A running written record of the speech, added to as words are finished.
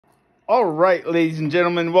All right, ladies and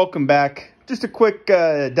gentlemen, welcome back. Just a quick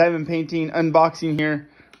diamond painting unboxing here.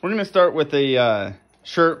 We're going to start with a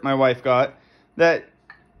shirt my wife got that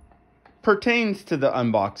pertains to the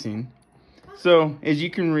unboxing. So, as you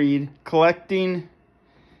can read, collecting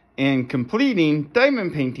and completing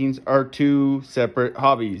diamond paintings are two separate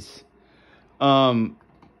hobbies.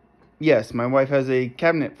 Yes, my wife has a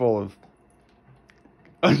cabinet full of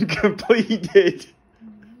uncompleted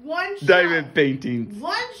diamond paintings.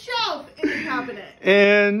 One shelf in the cabinet.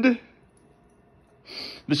 And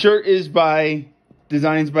the shirt is by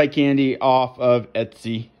Designs by Candy off of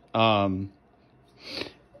Etsy. And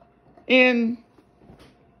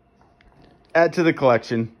add to the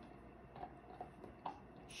collection.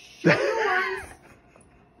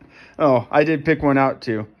 Oh, I did pick one out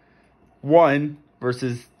too. 1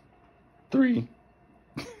 versus 3.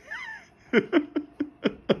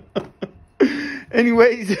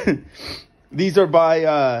 Anyways, these are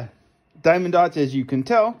by Diamond Dots, as you can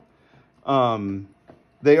tell.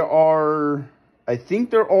 They are, I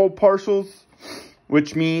think they're all partials,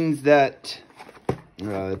 which means that,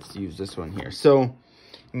 let's use this one here. So, you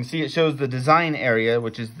can see it shows the design area,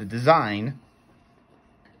 which is the design,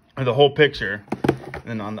 or the whole picture. And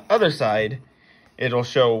then on the other side, it'll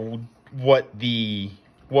show what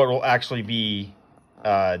will actually be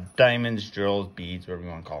diamonds, drills, beads, whatever you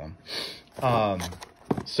want to call them.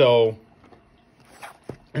 So,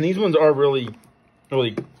 and these ones are really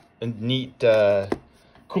a neat,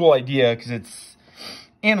 cool idea, because it's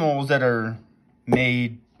animals that are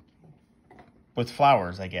made with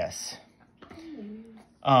flowers, I guess,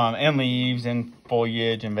 and leaves and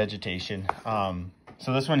foliage and vegetation.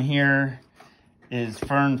 So this one here is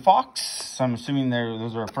fern fox. So I'm assuming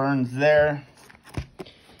those are ferns there.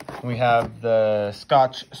 We have the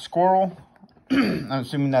Scotch squirrel. I'm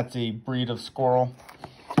assuming that's a breed of squirrel.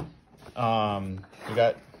 We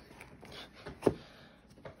got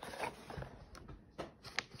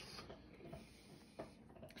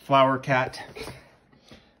flower cat.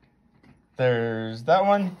 There's that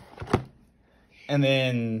one. And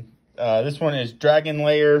then this one is dragon's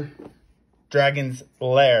lair.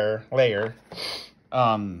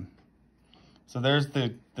 So there's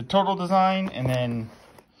the total design, and then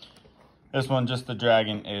this one, just the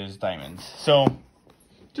dragon, is diamonds. So,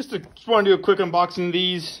 just want to do a quick unboxing of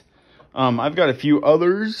these. I've got a few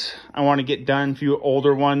others I want to get done, a few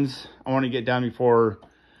older ones I want to get done before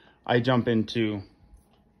I jump into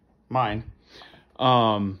mine. I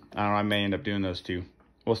don't know, I may end up doing those too.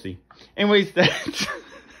 We'll see. Anyways, that's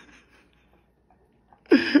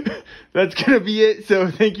going to be it. So,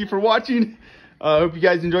 thank you for watching. I hope you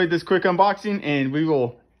guys enjoyed this quick unboxing, and we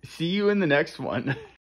will see you in the next one.